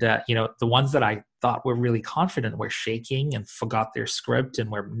 And, the ones that I thought were really confident were shaking and forgot their script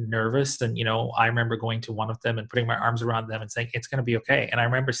and were nervous. And, I remember going to one of them and putting my arms around them and saying, it's going to be okay. And I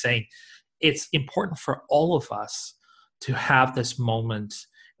remember saying, it's important for all of us to have this moment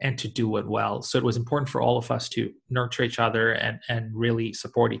and to do it well. So it was important for all of us to nurture each other and really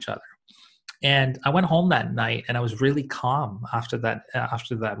support each other. And I went home that night and I was really calm after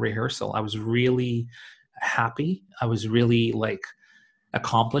that rehearsal. I was really happy. I was really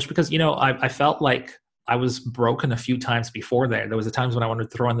accomplished because, I felt like I was broken a few times before there. There was a times when I wanted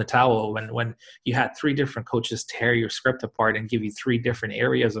to throw in the towel when you had 3 different coaches tear your script apart and give you 3 different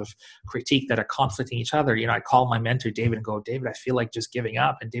areas of critique that are conflicting each other. I call my mentor, David, and go, David, I feel like just giving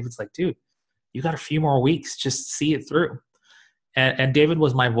up. And David's like, dude, you got a few more weeks, just see it through. And David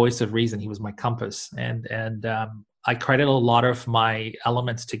was my voice of reason. He was my compass. And I credit a lot of my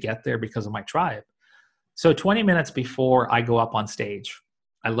elements to get there because of my tribe. So 20 minutes before I go up on stage,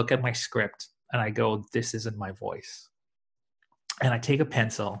 I look at my script and I go, this isn't my voice. And I take a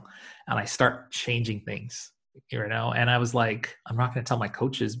pencil and I start changing things, and I was like, I'm not going to tell my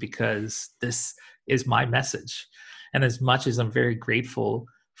coaches because this is my message. And as much as I'm very grateful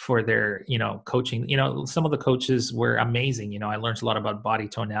for their, coaching. Some of the coaches were amazing. I learned a lot about body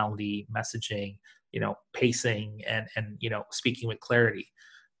tonality, messaging, pacing, and speaking with clarity.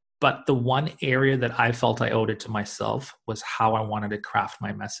 But the one area that I felt I owed it to myself was how I wanted to craft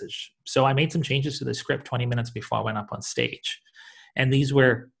my message. So I made some changes to the script 20 minutes before I went up on stage. And these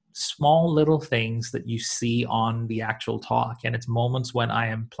were small little things that you see on the actual talk. And it's moments when I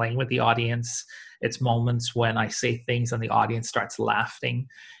am playing with the audience. It's moments when I say things and the audience starts laughing.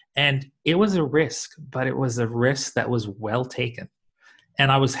 And it was a risk, but it was a risk that was well taken.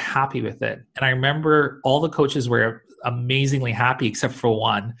 And I was happy with it. And I remember all the coaches were amazingly happy except for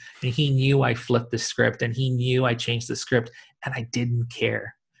one. And he knew I flipped the script and he knew I changed the script. And I didn't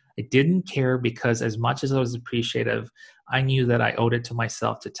care. I didn't care because as much as I was appreciative, I knew that I owed it to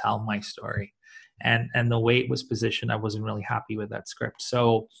myself to tell my story. And the way it was positioned, I wasn't really happy with that script.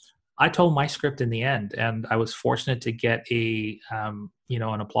 So I told my script in the end, and I was fortunate to get an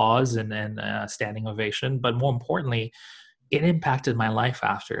applause and a standing ovation. But more importantly, it impacted my life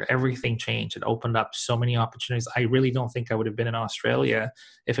after. Everything changed. It opened up so many opportunities. I really don't think I would have been in Australia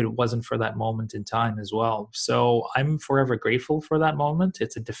if it wasn't for that moment in time as well. So I'm forever grateful for that moment.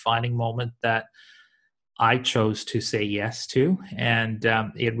 It's a defining moment that I chose to say yes to, and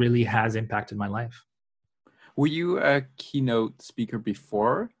it really has impacted my life. Were you a keynote speaker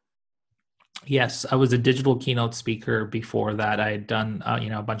before? Yes, I was a digital keynote speaker before that. I had done,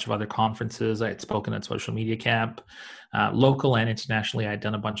 a bunch of other conferences. I had spoken at Social Media Camp, local and internationally. I had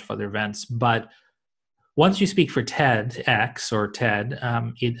done a bunch of other events. But once you speak for TEDx or TED,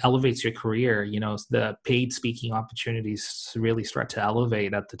 it elevates your career. The paid speaking opportunities really start to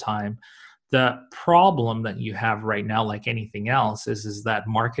elevate at the time. The problem that you have right now, like anything else, is that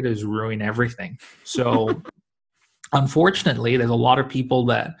marketers ruin everything. So unfortunately, there's a lot of people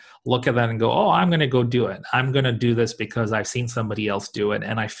that look at that and go, oh, I'm going to go do it. I'm going to do this because I've seen somebody else do it.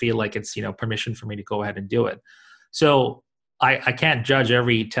 And I feel like it's, permission for me to go ahead and do it. So I can't judge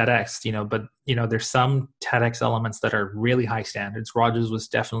every TEDx, but, there's some TEDx elements that are really high standards. Rogers was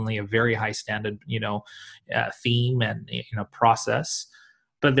definitely a very high standard, theme and, process.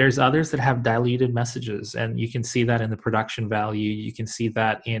 But there's others that have diluted messages. And you can see that in the production value. You can see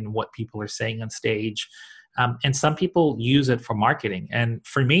that in what people are saying on stage. And some people use it for marketing. And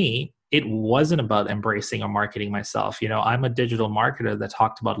for me, it wasn't about embracing or marketing myself. I'm a digital marketer that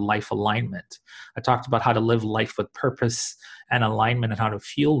talked about life alignment. I talked about how to live life with purpose and alignment and how to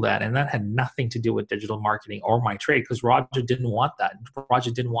fuel that. And that had nothing to do with digital marketing or my trade, because Roger didn't want that.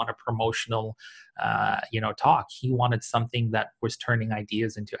 Roger didn't want a promotional, talk. He wanted something that was turning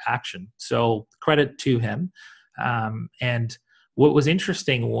ideas into action. So credit to him. And what was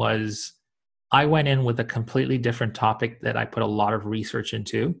interesting was I went in with a completely different topic that I put a lot of research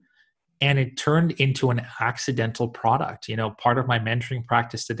into, and it turned into an accidental product. Part of my mentoring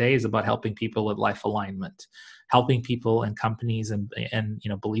practice today is about helping people with life alignment, helping people and companies and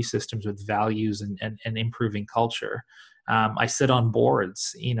belief systems with values and improving culture. I sit on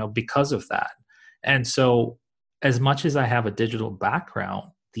boards, because of that. And so as much as I have a digital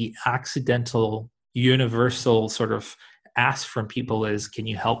background, the accidental universal sort of ask from people is, can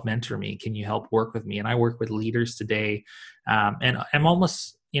you help mentor me? Can you help work with me? And I work with leaders today. And I'm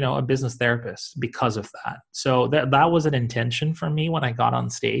almost, a business therapist because of that. So that was an intention for me when I got on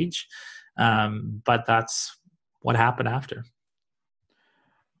stage. But that's what happened after.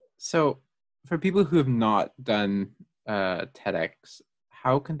 So for people who have not done TEDx,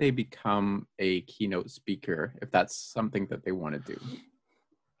 how can they become a keynote speaker if that's something that they want to do?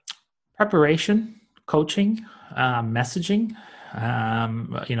 Preparation, coaching, messaging, a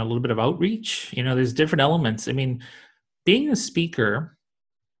little bit of outreach. There's different elements. I mean, being a speaker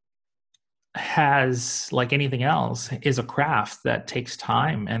has, like anything else, is a craft that takes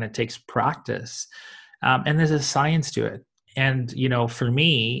time and it takes practice. And there's a science to it. And, for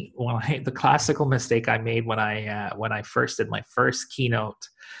me, the classical mistake I made when I first did my first keynote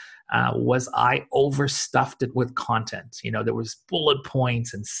was I overstuffed it with content. There was bullet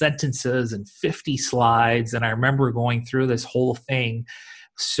points and sentences and 50 slides. And I remember going through this whole thing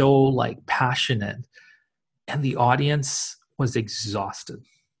so passionate, and the audience was exhausted.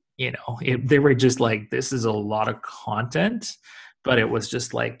 They were just like, this is a lot of content, but it was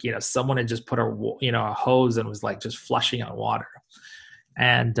just someone had just put a hose and was just flushing on water.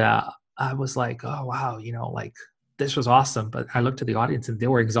 And I was like, oh, wow, this was awesome. But I looked at the audience and they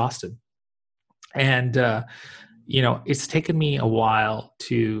were exhausted. And, it's taken me a while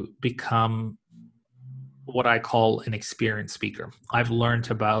to become what I call an experienced speaker. I've learned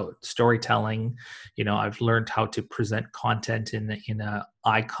about storytelling. I've learned how to present content in a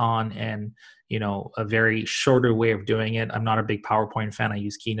icon and, a very shorter way of doing it. I'm not a big PowerPoint fan. I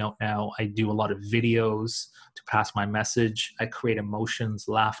use Keynote now. I do a lot of videos to pass my message. I create emotions,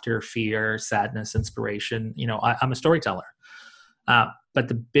 laughter, fear, sadness, inspiration. I'm a storyteller. But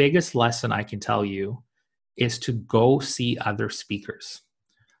the biggest lesson I can tell you is to go see other speakers.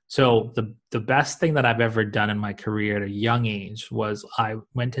 So the best thing that I've ever done in my career at a young age was I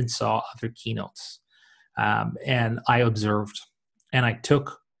went and saw other keynotes, and I observed, and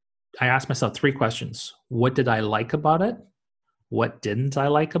I asked myself 3 questions. What did I like about it? What didn't I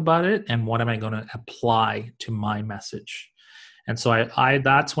like about it? And what am I going to apply to my message? And so I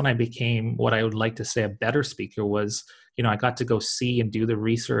that's when I became what I would like to say a better speaker was, I got to go see and do the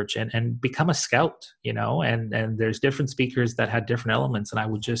research and become a scout, and there's different speakers that had different elements, and I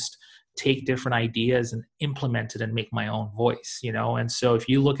would just take different ideas and implement it and make my own voice, and so if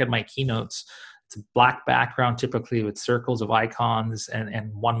you look at my keynotes, it's a black background typically with circles of icons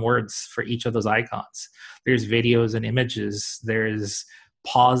and one words for each of those icons. There's videos and images, there's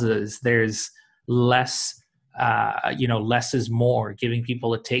pauses, there's less less is more, giving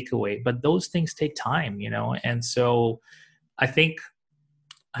people a takeaway, but those things take time, and so I think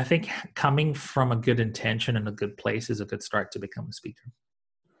coming from a good intention and a good place is a good start to become a speaker.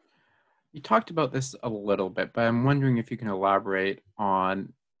 You talked about this a little bit, but I'm wondering if you can elaborate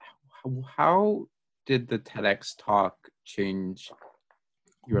on how did the TEDx talk change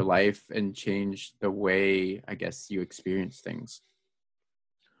your life and change the way, I guess, you experience things?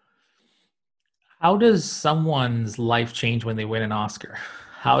 How does someone's life change when they win an Oscar?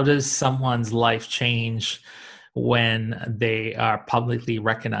 How does someone's life change when they are publicly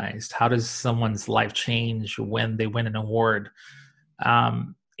recognized? How does someone's life change when they win an award?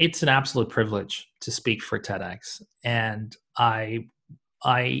 It's an absolute privilege to speak for TEDx. And I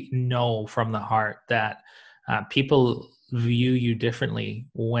know from the heart that people view you differently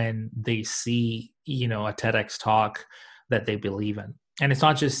when they see, a TEDx talk that they believe in. And it's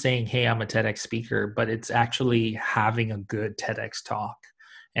not just saying, hey, I'm a TEDx speaker, but it's actually having a good TEDx talk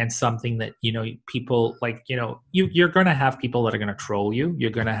and something that, people like, you're going to have people that are going to troll you.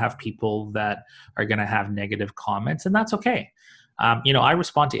 You're going to have people that are going to have negative comments, and that's okay. I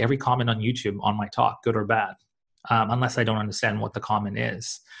respond to every comment on YouTube on my talk, good or bad, unless I don't understand what the comment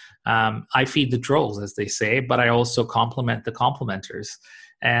is. I feed the trolls, as they say, but I also compliment the complimenters,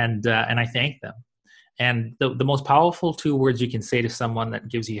 and I thank them. And the most powerful 2 words you can say to someone that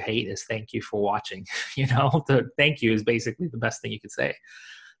gives you hate is thank you for watching. The thank you is basically the best thing you could say.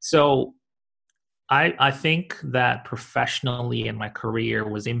 So I think that professionally in my career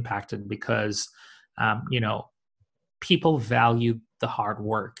was impacted because, people value the hard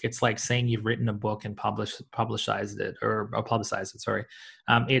work. It's like saying you've written a book and publicized it. Sorry.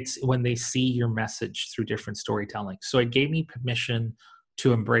 It's when they see your message through different storytelling. So it gave me permission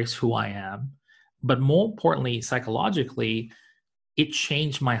to embrace who I am. But more importantly, psychologically, it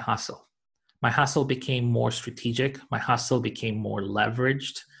changed my hustle. My hustle became more strategic. My hustle became more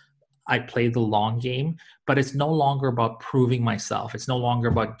leveraged. I play the long game, but it's no longer about proving myself. It's no longer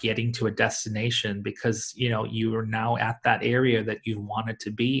about getting to a destination because, you are now at that area that you wanted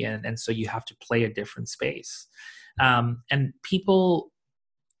to be in. And so you have to play a different space. And people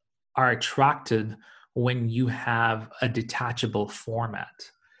are attracted when you have a detachable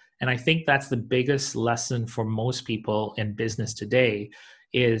format. And I think that's the biggest lesson for most people in business today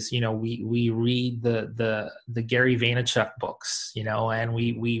is, we read the Gary Vaynerchuk books, and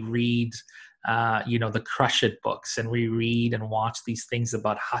we read, the Crush It books, and we read and watch these things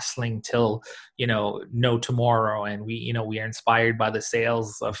about hustling till, no tomorrow. And we are inspired by the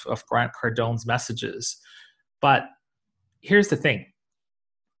sales of Grant Cardone's messages. But here's the thing.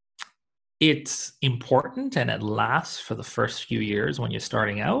 It's important and it lasts for the first few years when you're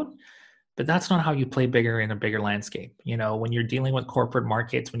starting out, but that's not how you play bigger in a bigger landscape. When you're dealing with corporate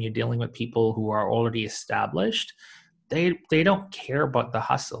markets, when you're dealing with people who are already established, they don't care about the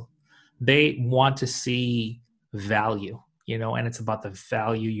hustle. They want to see value, and it's about the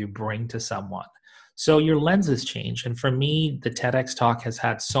value you bring to someone. So your lenses change. And for me, the TEDx talk has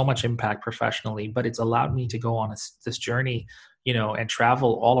had so much impact professionally, but it's allowed me to go on this journey, and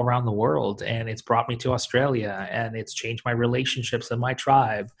travel all around the world. And it's brought me to Australia, and it's changed my relationships and my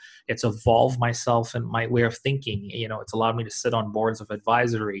tribe. It's evolved myself and my way of thinking. It's allowed me to sit on boards of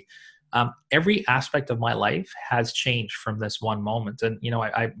advisory. Every aspect of my life has changed from this one moment. And,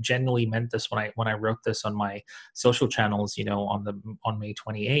 I genuinely meant this when I wrote this on my social channels, on May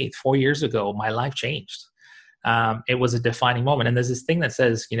 28th, 4 years ago, my life changed. It was a defining moment. And there's this thing that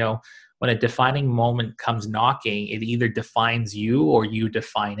says, when a defining moment comes knocking, it either defines you or you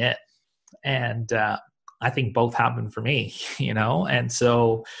define it. And I think both happen for me, and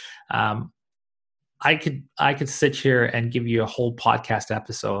so I could sit here and give you a whole podcast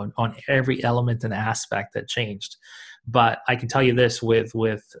episode on every element and aspect that changed. But I can tell you this with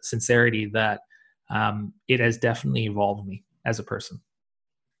sincerity that it has definitely evolved me as a person.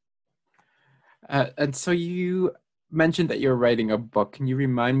 And so you mentioned that you're writing a book. Can you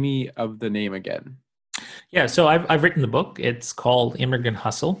remind me of the name again? Yeah, so I've written the book. It's called Immigrant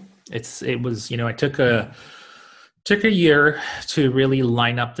Hustle. It was I took a year to really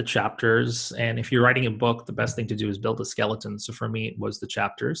line up the chapters. And if you're writing a book, the best thing to do is build a skeleton. So for me, it was the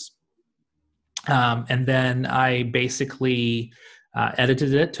chapters. And then I basically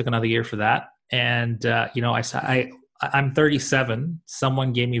edited it. Took another year for that. And I'm 37.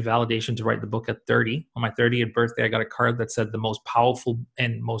 Someone gave me validation to write the book at 30. On my 30th birthday, I got a card that said the most powerful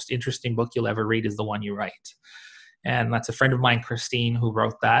and most interesting book you'll ever read is the one you write. And that's a friend of mine, Christine, who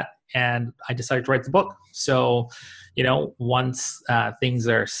wrote that. And I decided to write the book. So, once things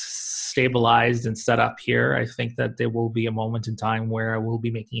are stabilized and set up here, I think that there will be a moment in time where I will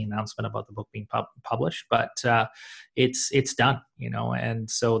be making an announcement about the book being published. But it's done, and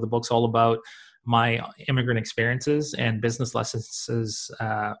so the book's all about my immigrant experiences and business lessons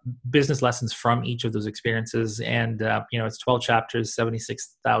from each of those experiences. And, it's 12 chapters,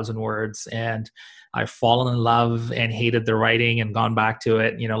 76,000 words. And I've fallen in love and hated the writing and gone back to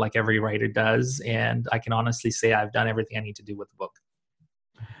it, like every writer does. And I can honestly say I've done everything I need to do with the book.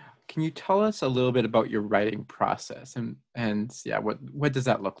 Can you tell us a little bit about your writing process and what does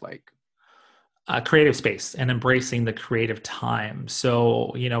that look like? Creative space and embracing the creative time.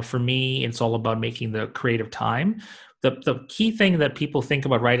 So, for me, it's all about making the creative time. The key thing that people think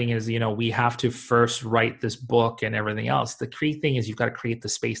about writing is, we have to first write this book and everything else. The key thing is you've got to create the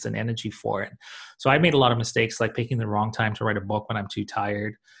space and energy for it. So I made a lot of mistakes, like picking the wrong time to write a book when I'm too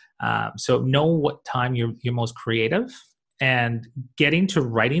tired. So know what time you're most creative, and getting to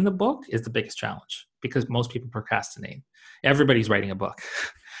writing the book is the biggest challenge because most people procrastinate. Everybody's writing a book.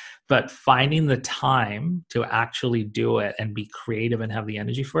 But finding the time to actually do it and be creative and have the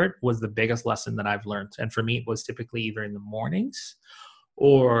energy for it was the biggest lesson that I've learned. And for me, it was typically either in the mornings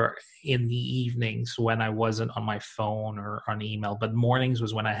or in the evenings when I wasn't on my phone or on email. But mornings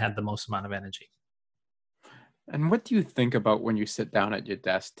was when I had the most amount of energy. And what do you think about when you sit down at your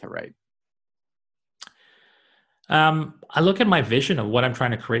desk to write? I look at my vision of what I'm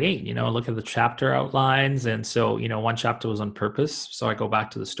trying to create, I look at the chapter outlines. And so, one chapter was on purpose. So I go back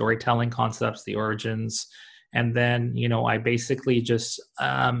to the storytelling concepts, the origins, and then, I basically just,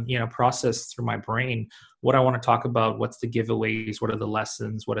 process through my brain what I want to talk about, what's the giveaways, what are the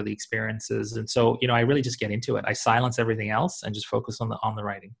lessons, what are the experiences. And so, I really just get into it. I silence everything else and just focus on the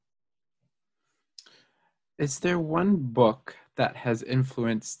writing. Is there one book that has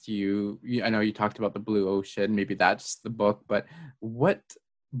influenced you? I know you talked about the Blue Ocean, maybe that's the book, but what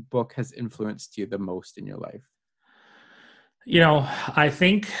book has influenced you the most in your life? I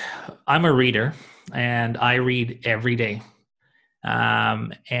think I'm a reader and I read every day.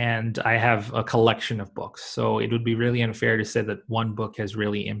 And I have a collection of books. So it would be really unfair to say that one book has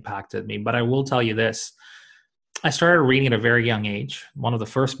really impacted me. But I will tell you this. I started reading at a very young age. One of the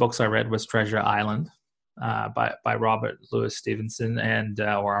first books I read was Treasure Island. By Robert Louis Stevenson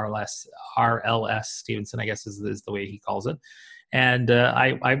or R.L.S. Stevenson, I guess is the way he calls it. And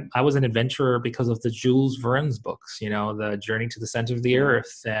I was an adventurer because of the Jules Verne's books, The Journey to the Center of the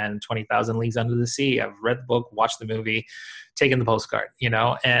Earth and 20,000 Leagues Under the Sea. I've read the book, watched the movie, taken the postcard,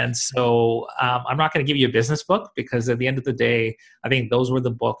 And so I'm not going to give you a business book because at the end of the day, I think those were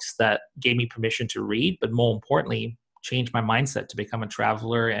the books that gave me permission to read, but more importantly, change my mindset to become a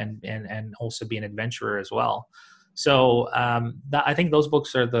traveler and also be an adventurer as well. So I think those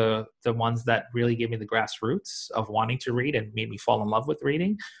books are the ones that really gave me the grassroots of wanting to read and made me fall in love with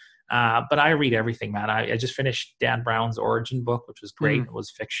reading. But I read everything, man. I just finished Dan Brown's Origin book, which was great. It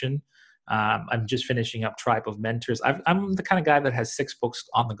was fiction. I'm just finishing up Tribe of Mentors. I'm the kind of guy that has 6 books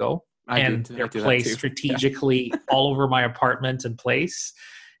on the go. They're placed strategically all over my apartment and place.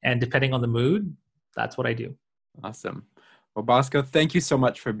 And depending on the mood, that's what I do. Awesome. Well, Bosco, thank you so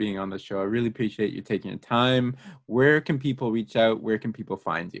much for being on the show. I really appreciate you taking your time. Where can people reach out? Where can people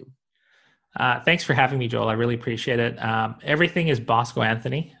find you? Thanks for having me, Joel. I really appreciate it. Everything is Bosco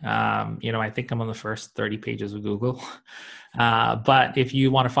Anthony. I think I'm on the first 30 pages of Google. But if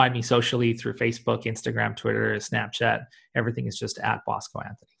you want to find me socially through Facebook, Instagram, Twitter, Snapchat, everything is just at Bosco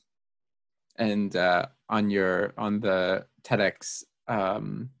Anthony. And on the TEDx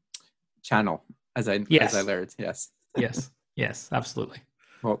channel, as I learned, yes. Yes, absolutely.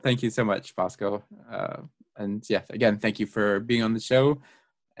 Well, thank you so much, Bosco. And yeah, again, thank you for being on the show,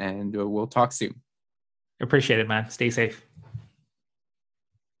 and we'll talk soon. Appreciate it, man. Stay safe.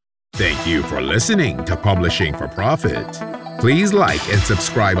 Thank you for listening to Publishing for Profit. Please like and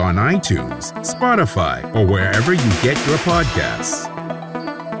subscribe on iTunes, Spotify, or wherever you get your podcasts.